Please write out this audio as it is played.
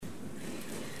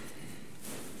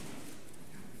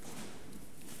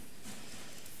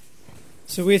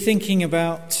So we're thinking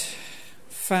about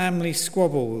family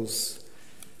squabbles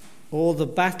or the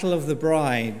battle of the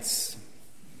brides.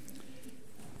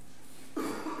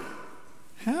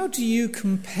 How do you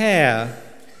compare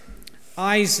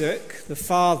Isaac, the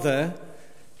father,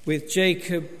 with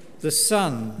Jacob, the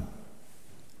son?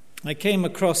 I came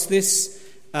across this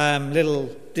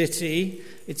little ditty.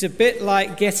 It's a bit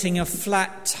like getting a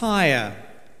flat tire.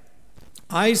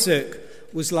 Isaac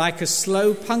was like a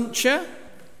slow puncture,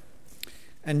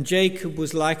 and Jacob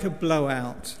was like a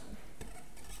blowout.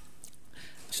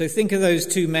 So think of those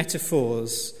two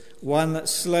metaphors, one that's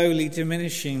slowly,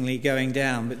 diminishingly going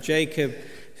down, but Jacob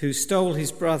who stole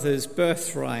his brother's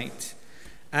birthright.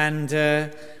 And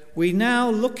we're now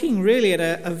looking really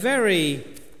at a very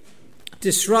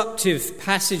disruptive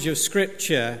passage of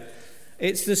Scripture.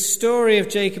 It's the story of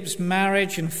Jacob's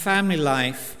marriage and family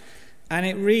life, and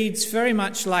it reads very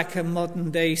much like a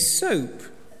modern-day soap.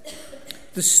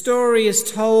 The story is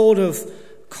told of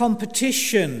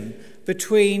competition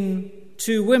between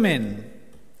two women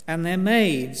and their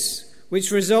maids,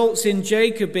 which results in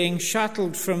Jacob being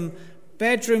shuttled from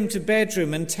bedroom to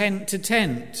bedroom and tent to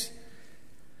tent.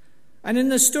 And in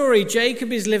the story,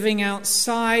 Jacob is living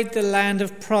outside the land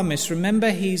of promise.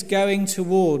 Remember, he's going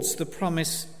towards the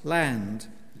promised land.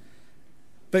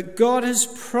 But God has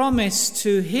promised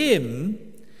to him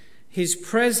his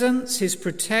presence, his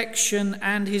protection,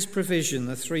 and his provision,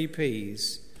 the 3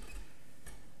 Ps.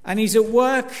 And he's at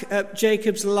work at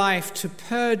Jacob's life to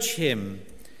purge him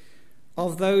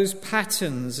of those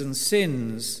patterns and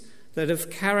sins that have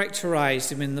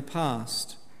characterized him in the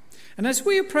past. And as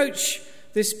we approach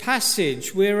this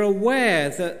passage, we're aware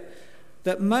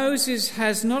that Moses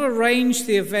has not arranged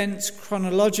the events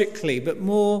chronologically, but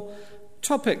more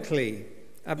topically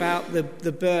about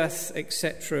the birth,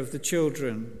 etc., of the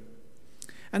children.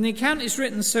 And the account is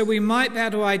written so we might be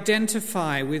able to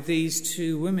identify with these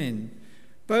two women,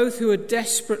 both who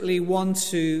desperately want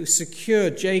to secure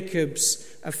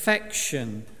Jacob's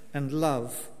affection and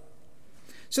love.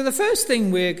 So the first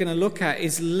thing we're going to look at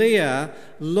is Leah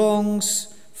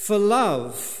longs for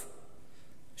love.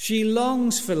 She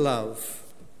longs for love.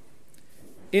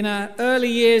 In her early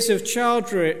years of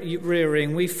child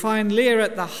rearing, we find Leah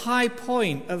at the high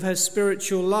point of her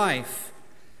spiritual life.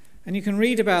 And you can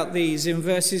read about these in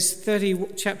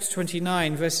chapter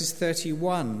 29, verses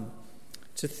 31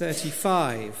 to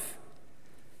 35.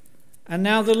 And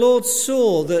now the Lord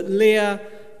saw that Leah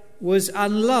was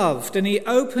unloved, and he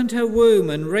opened her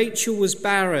womb, and Rachel was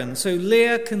barren. So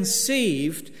Leah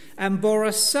conceived and bore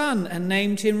a son and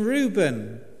named him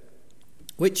Reuben,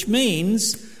 which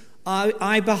means,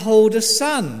 I behold a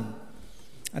son.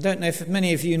 I don't know if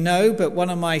many of you know, but one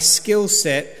of my skill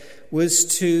set was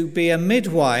to be a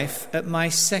midwife at my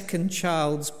second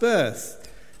child's birth.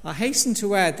 I hasten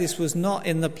to add this was not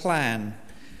in the plan,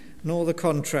 nor the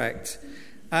contract.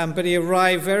 But he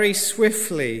arrived very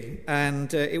swiftly,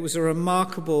 and it was a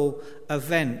remarkable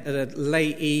event at a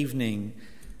late evening,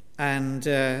 and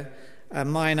a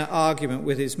minor argument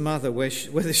with his mother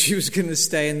whether she was going to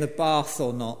stay in the bath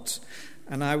or not.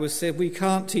 And I said, we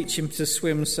can't teach him to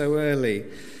swim so early.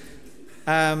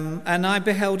 And I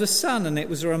beheld a son, and it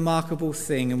was a remarkable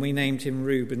thing, and we named him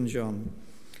Reuben John.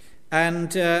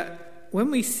 And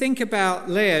when we think about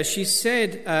Leah, she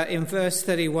said in verse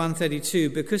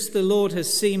 31-32, because the Lord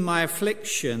has seen my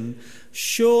affliction,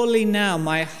 surely now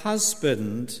my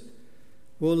husband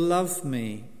will love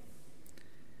me.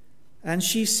 And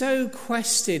she so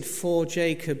quested for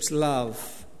Jacob's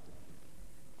love.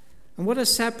 And what a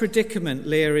sad predicament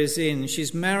Leah is in.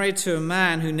 She's married to a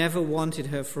man who never wanted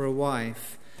her for a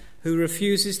wife, who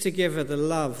refuses to give her the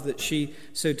love that she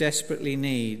so desperately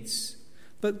needs.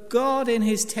 But God, in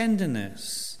his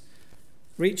tenderness,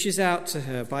 reaches out to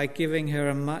her by giving her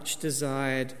a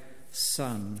much-desired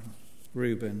son,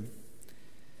 Reuben.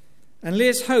 And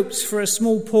Leah's hopes for a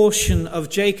small portion of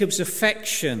Jacob's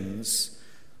affections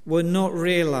were not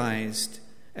realized,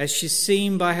 as she's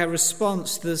seen by her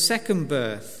response to the second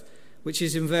birth, which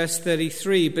is in verse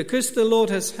 33. Because the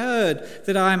Lord has heard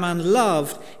that I am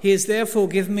unloved, he has therefore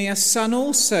given me a son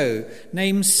also,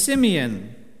 named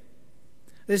Simeon.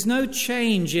 There's no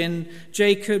change in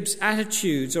Jacob's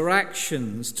attitudes or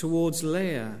actions towards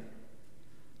Leah.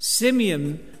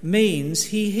 Simeon means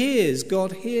he hears,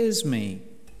 God hears me.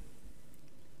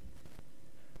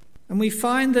 And we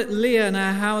find that Leah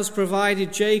now has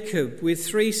provided Jacob with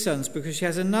 3 sons because she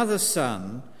has another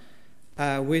son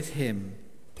with him.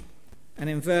 And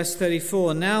in verse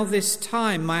 34, now this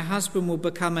time my husband will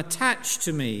become attached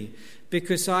to me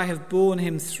because I have borne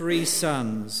him 3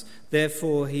 sons.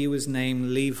 Therefore he was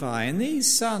named Levi. And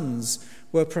these sons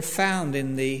were profound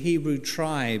in the Hebrew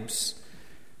tribes.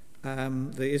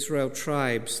 the Israel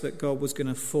tribes that God was going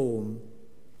to form.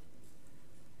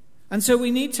 And so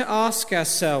we need to ask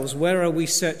ourselves, where are we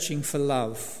searching for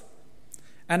love?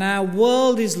 And our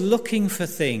world is looking for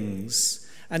things,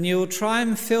 and you'll try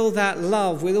and fill that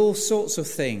love with all sorts of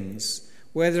things,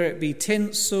 whether it be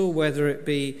tinsel, whether it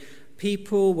be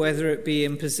people, whether it be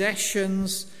in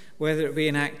possessions, whether it be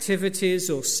in activities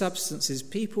or substances.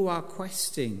 People are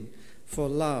questing for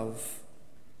love.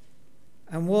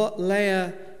 And what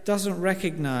Leah doesn't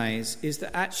recognize is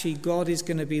that actually God is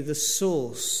going to be the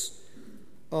source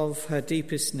of her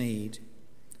deepest need.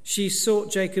 She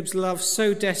sought Jacob's love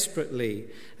so desperately,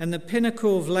 and the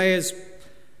pinnacle of Leah's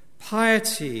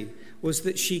piety was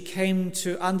that she came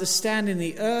to understand in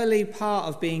the early part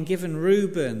of being given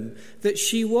Reuben that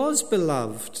she was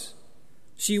beloved.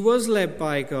 She was led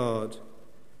by God.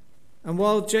 And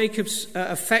while Jacob's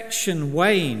affection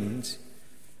waned,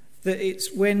 that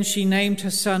it's when she named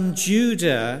her son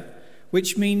Judah,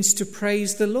 which means to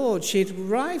praise the Lord. She had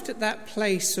arrived at that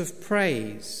place of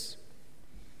praise.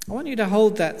 I want you to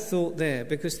hold that thought there,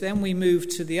 because then we move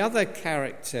to the other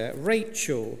character,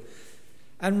 Rachel.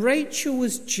 And Rachel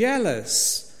was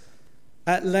jealous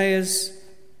at Leah's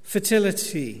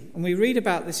fertility. And we read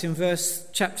about this in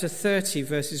chapter 30,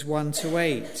 verses 1 to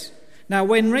 8. Now,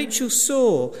 when Rachel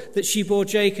saw that she bore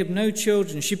Jacob no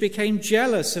children, she became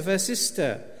jealous of her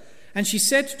sister. And she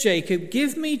said to Jacob,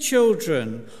 "Give me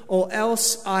children, or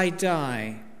else I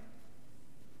die."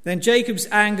 Then Jacob's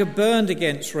anger burned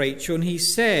against Rachel, and he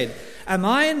said, "Am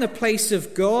I in the place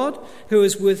of God, who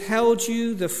has withheld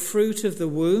you the fruit of the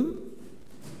womb?"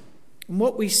 And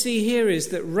what we see here is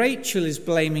that Rachel is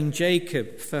blaming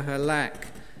Jacob for her lack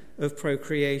of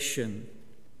procreation.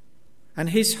 And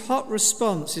his hot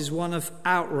response is one of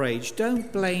outrage.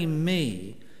 Don't blame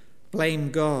me, blame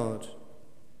God.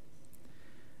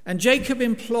 And Jacob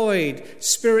employed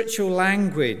spiritual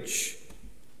language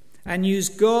and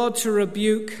used God to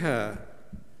rebuke her.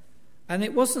 And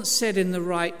it wasn't said in the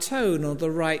right tone or the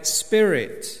right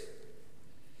spirit.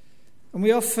 And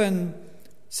we often,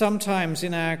 sometimes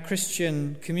in our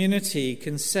Christian community,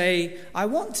 can say, "I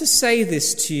want to say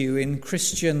this to you in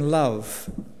Christian love."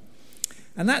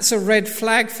 And that's a red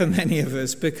flag for many of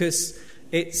us, because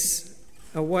it's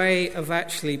a way of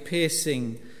actually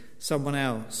piercing someone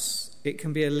else. It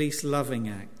can be a least loving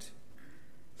act.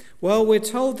 Well, we're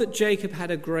told that Jacob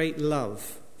had a great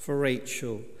love for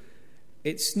Rachel.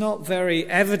 It's not very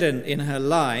evident in her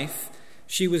life.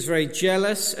 She was very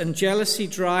jealous, and jealousy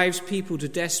drives people to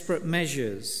desperate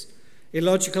measures,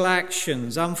 illogical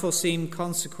actions, unforeseen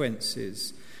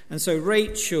consequences. And so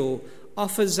Rachel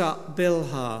offers up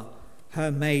Bilhah,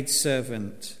 her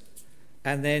maidservant,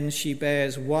 and then she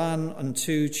bears 1 and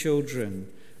 2 children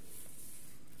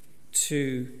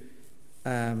to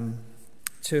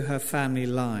her family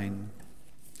line.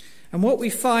 And what we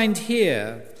find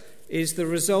here is the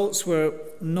results were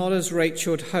not as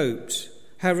Rachel had hoped.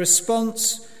 Her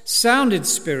response sounded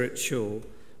spiritual,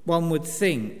 one would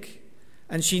think,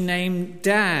 and she named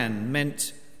Dan,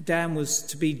 meant Dan was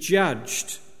to be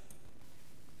judged.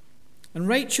 And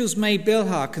Rachel's maid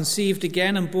Bilhah conceived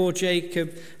again and bore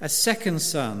Jacob a second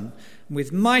son.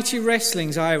 With mighty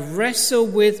wrestlings I have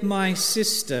wrestled with my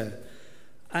sister,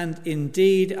 and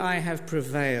indeed I have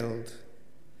prevailed.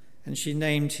 And she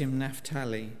named him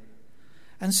Naphtali.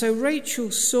 And so Rachel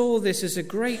saw this as a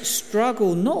great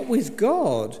struggle, not with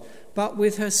God, but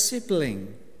with her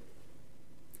sibling.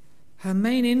 Her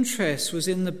main interest was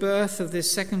in the birth of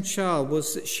this second child,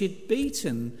 was that she'd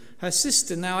beaten her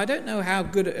sister. Now, I don't know how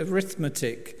good at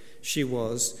arithmetic she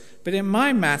was, but in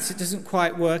my maths it doesn't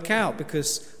quite work out,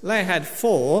 because Leah had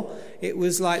 4. It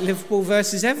was like Liverpool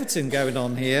versus Everton going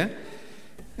on here.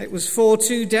 It was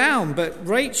 4-2 down, but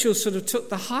Rachel sort of took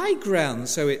the high ground,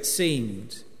 so it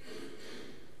seemed.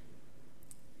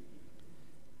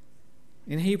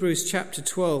 In Hebrews chapter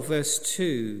 12, verse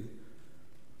 2,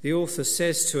 the author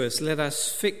says to us, "Let us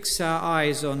fix our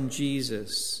eyes on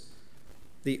Jesus,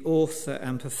 the author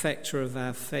and perfecter of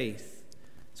our faith."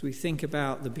 As we think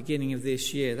about the beginning of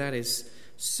this year, that is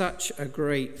such a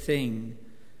great thing.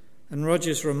 And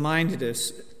Rogers reminded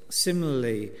us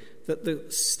similarly that the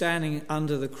standing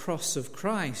under the cross of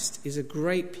Christ is a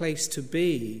great place to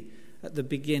be at the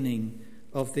beginning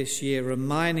of this year,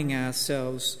 reminding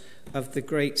ourselves of the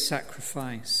great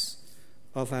sacrifice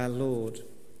of our Lord.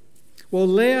 Well,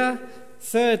 Leah,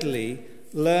 thirdly,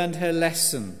 learned her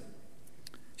lesson.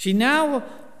 She now,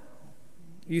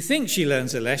 you think she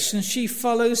learns a lesson, she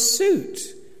follows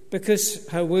suit, because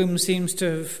her womb seems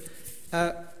to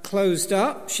have closed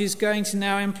up. She's going to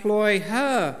now employ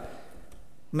her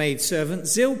maidservant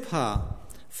Zilpah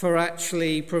for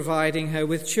actually providing her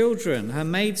with children, her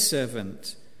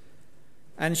maidservant.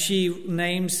 and she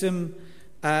names them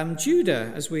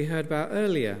Judah, as we heard about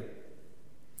earlier.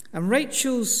 And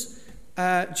Rachel's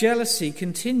jealousy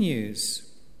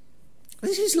continues.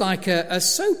 This is like a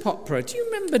soap opera. Do you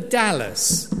remember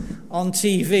Dallas on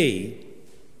TV?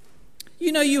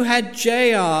 You know, you had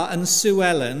J.R. and Sue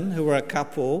Ellen, who were a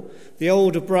couple, the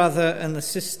older brother and the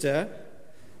sister,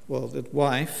 well, the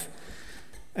wife.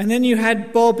 And then you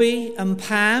had Bobby and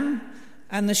Pam,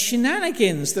 and the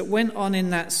shenanigans that went on in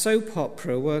that soap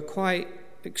opera were quite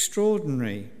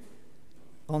extraordinary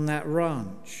on that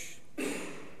ranch.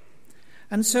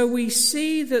 And so we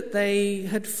see that they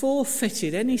had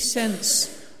forfeited any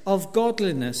sense of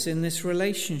godliness in this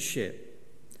relationship.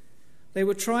 They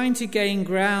were trying to gain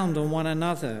ground on one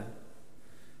another.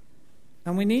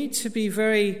 And we need to be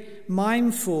very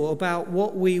mindful about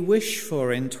what we wish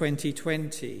for in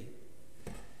 2020.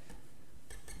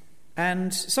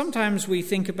 And sometimes we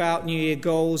think about New Year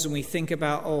goals and we think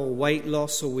about, weight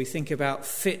loss, or we think about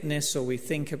fitness, or we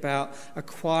think about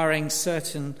acquiring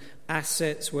certain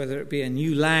assets, whether it be a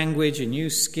new language, a new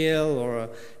skill, or a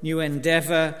new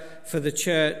endeavor for the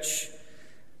church.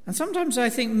 And sometimes I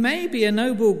think maybe a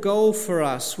noble goal for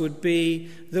us would be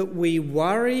that we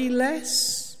worry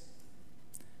less,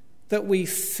 that we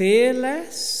fear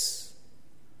less,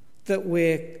 that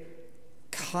we're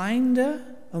kinder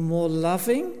and more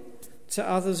loving to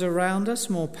others around us,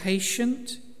 more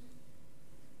patient.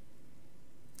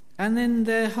 And then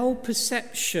the whole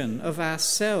perception of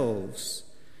ourselves.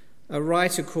 A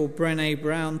writer called Brené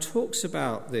Brown talks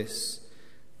about this,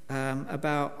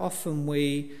 about often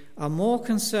we are more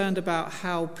concerned about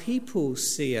how people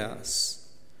see us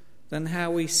than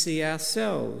how we see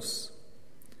ourselves.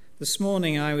 This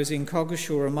morning I was in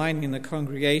Coggeshall reminding the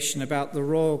congregation about the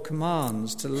royal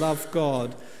commands to love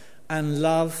God and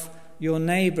love your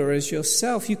neighbour as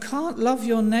yourself. You can't love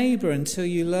your neighbour until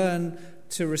you learn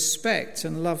to respect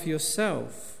and love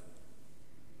yourself.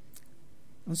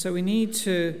 And so we need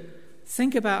to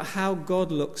think about how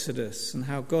God looks at us and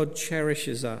how God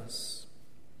cherishes us.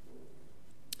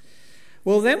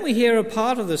 Well, then we hear a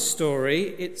part of the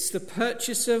story. It's the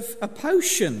purchase of a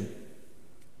potion.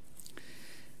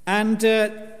 And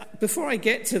before I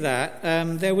get to that,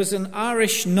 there was an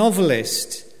Irish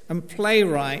novelist and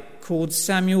playwright called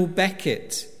Samuel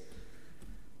Beckett.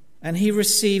 And he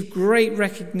received great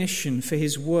recognition for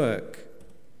his work.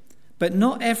 But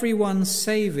not everyone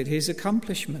savoured his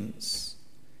accomplishments.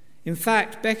 In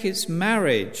fact, Beckett's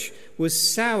marriage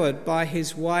was soured by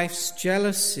his wife's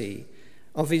jealousy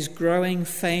of his growing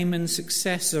fame and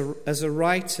success as a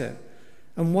writer.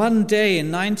 And one day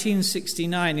in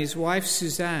 1969, his wife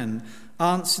Suzanne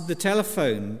answered the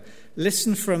telephone,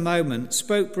 listened for a moment,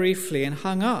 spoke briefly and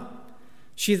hung up.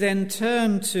 She then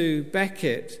turned to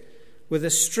Beckett with a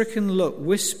stricken look,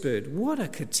 whispered, "What a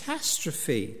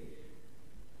catastrophe!"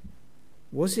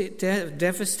 Was it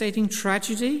devastating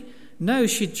tragedy? No,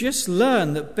 she'd just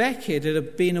learned that Beckett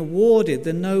had been awarded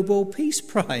the Nobel Peace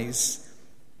Prize.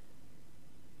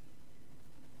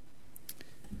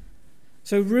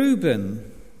 So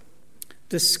Reuben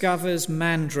discovers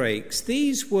mandrakes.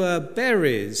 These were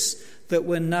berries that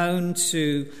were known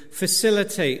to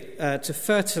facilitate, to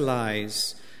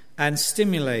fertilize and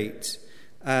stimulate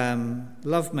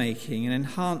lovemaking and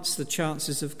enhance the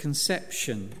chances of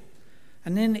conception.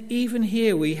 And then even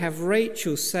here we have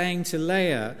Rachel saying to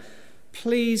Leah,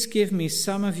 "Please give me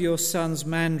some of your son's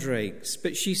mandrakes."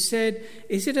 But she said,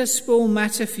 "Is it a small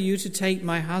matter for you to take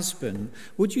my husband?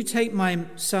 Would you take my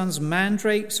son's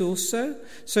mandrakes also?"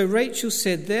 So Rachel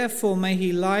said, "Therefore may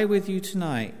he lie with you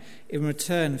tonight in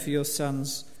return for your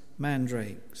son's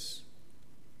mandrakes."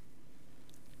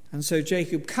 And so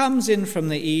Jacob comes in from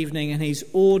the evening and he's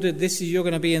ordered, you're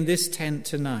going to be in this tent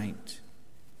tonight.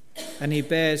 And he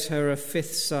bears her a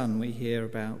fifth son, we hear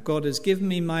about. "God has given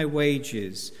me my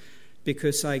wages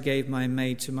because I gave my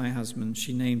maid to my husband."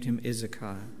 She named him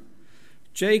Issachar.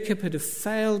 Jacob had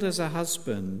failed as a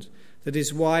husband that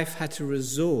his wife had to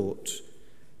resort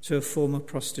to a form of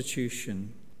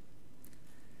prostitution.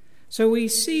 So we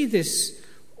see this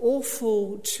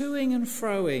awful toing and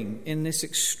froing in this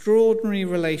extraordinary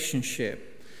relationship.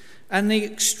 And the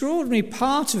extraordinary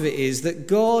part of it is that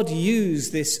God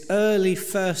used this early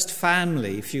first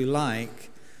family, if you like,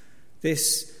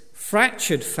 this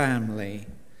fractured family.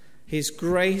 His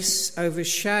grace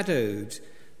overshadowed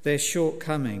their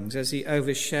shortcomings as he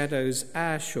overshadows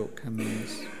our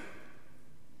shortcomings.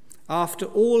 After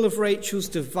all of Rachel's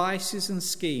devices and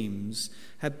schemes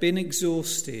have been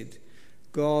exhausted,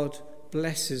 God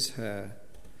blesses her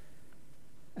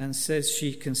and says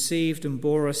she conceived and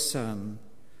bore a son.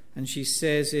 And she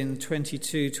says in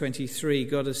 22:23,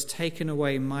 "God has taken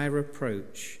away my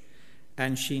reproach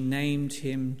and she named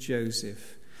him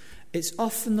Joseph. It's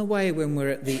often the way when we're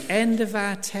at the end of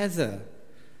our tether,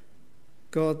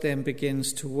 God then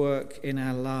begins to work in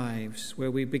our lives, where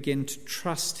we begin to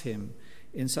trust him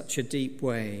in such a deep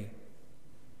way.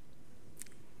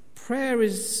 Prayer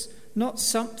is not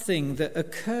something that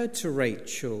occurred to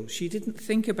Rachel. She didn't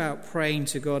think about praying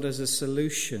to God as a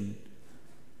solution,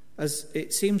 as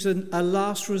it seems a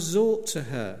last resort to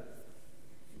her.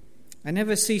 I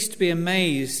never cease to be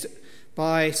amazed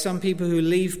by some people who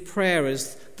leave prayer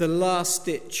as the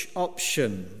last-ditch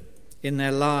option in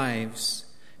their lives.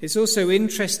 It's also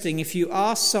interesting, if you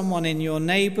ask someone in your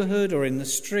neighbourhood or in the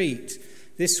street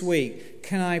this week,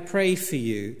 can I pray for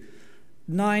you?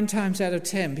 9 times out of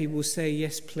 10, people will say,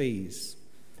 yes, please.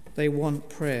 They want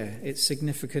prayer. It's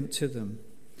significant to them.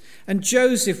 And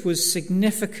Joseph was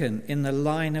significant in the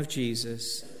line of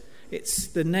Jesus.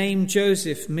 The name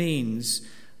Joseph means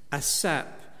asap,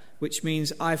 which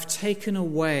means I've taken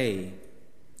away.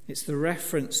 It's the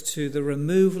reference to the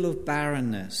removal of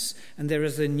barrenness, and there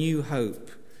is a new hope.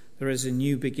 There is a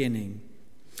new beginning.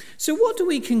 So what do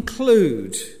we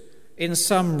conclude, in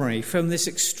summary, from this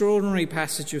extraordinary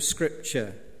passage of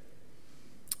Scripture?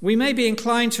 We may be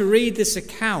inclined to read this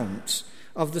account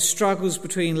of the struggles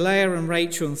between Leah and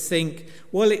Rachel and think,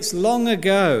 well, it's long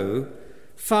ago,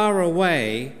 far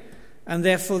away, and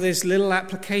therefore there's little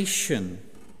application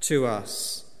to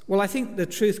us. Well, I think the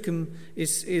truth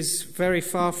is very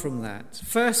far from that.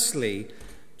 Firstly,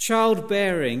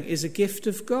 childbearing is a gift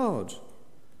of God.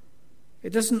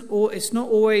 It's not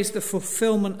always the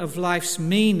fulfillment of life's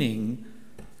meaning,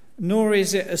 nor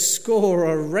is it a score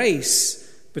or a race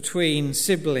between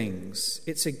siblings.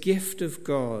 It's a gift of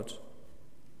God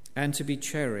and to be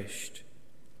cherished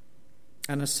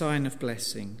and a sign of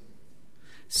blessing.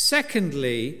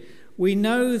 Secondly, we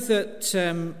know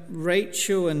that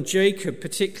Rachel and Jacob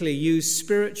particularly use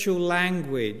spiritual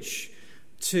language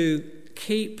to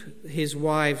keep his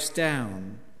wives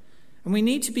down. And we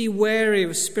need to be wary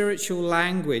of spiritual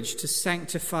language to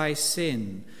sanctify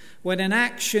sin. When an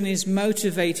action is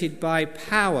motivated by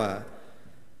power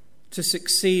to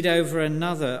succeed over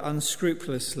another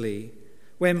unscrupulously,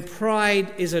 when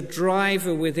pride is a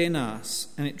driver within us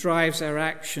and it drives our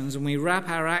actions, and we wrap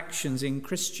our actions in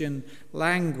Christian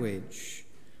language,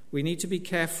 we need to be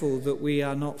careful that we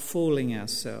are not fooling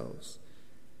ourselves.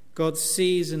 God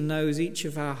sees and knows each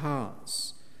of our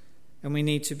hearts, and we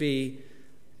need to be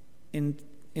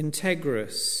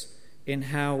integrous in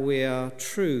how we are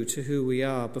true to who we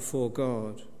are before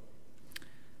God.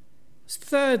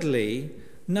 Thirdly,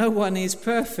 no one is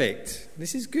perfect.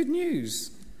 This is good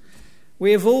news.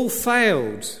 We have all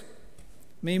failed,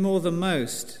 me more than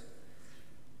most.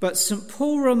 But St.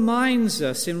 Paul reminds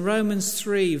us in Romans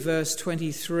 3, verse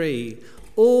 23,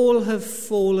 all have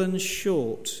fallen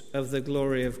short of the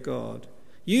glory of God.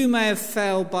 You may have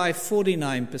failed by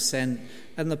 49%,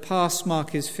 and the pass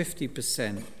mark is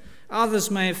 50%.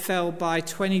 Others may have failed by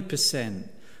 20%,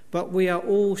 but we are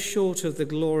all short of the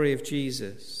glory of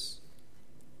Jesus.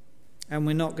 And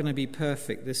we're not going to be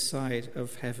perfect this side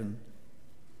of heaven.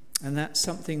 And that's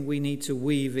something we need to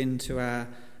weave into our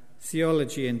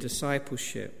theology and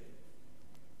discipleship.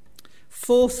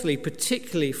 Fourthly,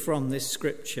 particularly from this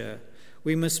scripture,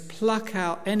 we must pluck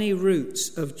out any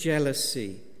roots of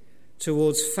jealousy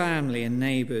towards family and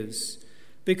neighbours,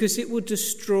 because it will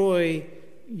destroy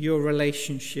your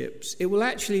relationships. It will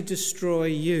actually destroy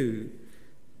you,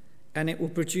 and it will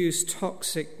produce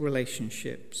toxic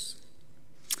relationships.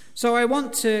 So I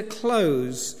want to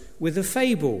close with a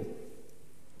fable.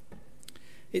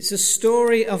 It's a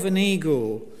story of an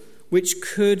eagle which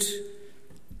could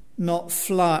not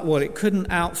fly, well, it couldn't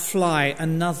outfly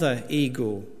another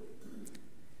eagle,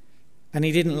 and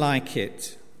he didn't like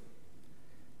it.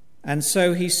 And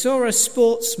so he saw a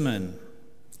sportsman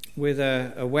with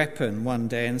a weapon one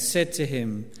day and said to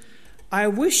him, I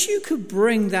wish you could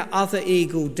bring that other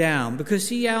eagle down, because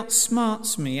he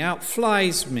outsmarts me,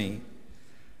 outflies me.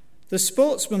 The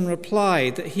sportsman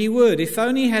replied that he would, if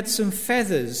only he had some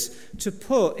feathers to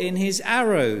put in his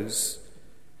arrows.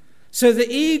 So the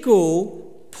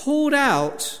eagle pulled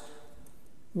out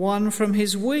one from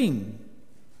his wing.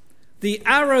 The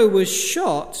arrow was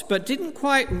shot, but didn't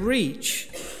quite reach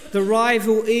the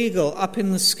rival eagle up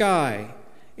in the sky.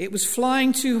 It was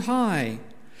flying too high.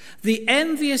 The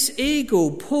envious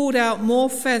eagle pulled out more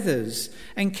feathers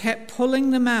and kept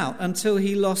pulling them out until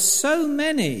he lost so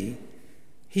many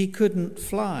he couldn't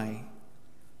fly.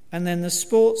 And then the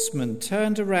sportsman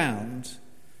turned around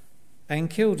and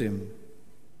killed him.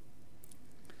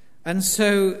 And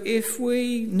so if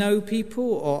we know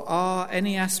people or are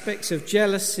any aspects of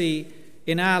jealousy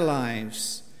in our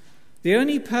lives, the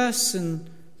only person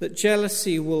that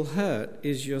jealousy will hurt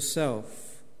is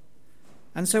yourself.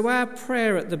 And so our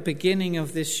prayer at the beginning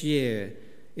of this year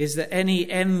is that any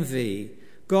envy,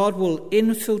 God will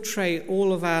infiltrate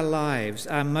all of our lives,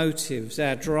 our motives,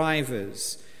 our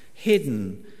drivers,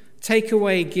 hidden, take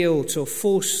away guilt or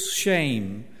false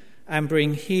shame, and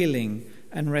bring healing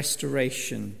and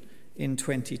restoration in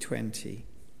 2020.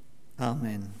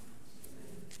 Amen.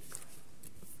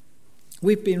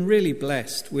 We've been really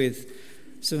blessed with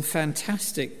some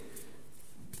fantastic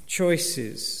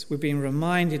choices. We've been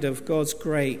reminded of God's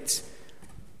greatness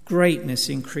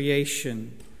in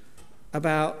creation,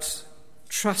 about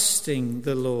trusting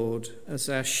the Lord as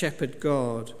our shepherd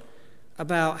God,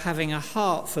 about having a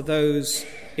heart for those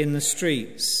in the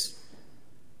streets,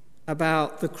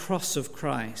 about the cross of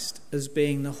Christ as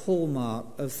being the hallmark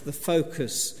of the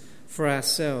focus for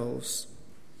ourselves.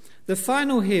 The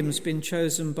final hymn's been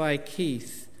chosen by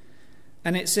Keith,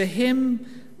 and it's a hymn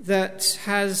that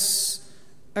has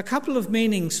a couple of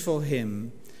meanings for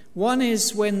him. One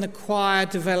is when the choir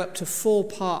developed a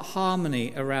 4-part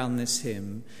harmony around this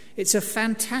hymn. It's a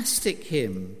fantastic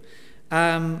hymn.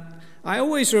 I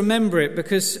always remember it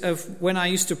because of when I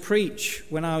used to preach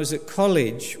when I was at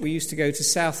college. We used to go to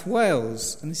South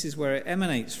Wales, and this is where it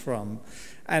emanates from.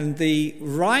 And the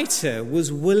writer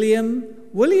was William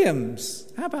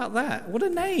Williams. How about that? What a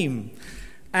name.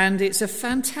 And it's a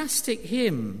fantastic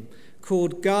hymn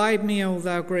called Guide Me, O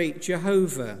Thou Great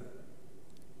Jehovah.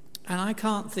 And I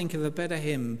can't think of a better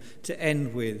hymn to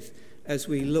end with as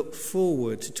we look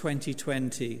forward to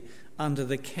 2020 under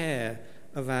the care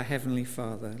of our Heavenly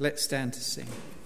Father. Let's stand to sing.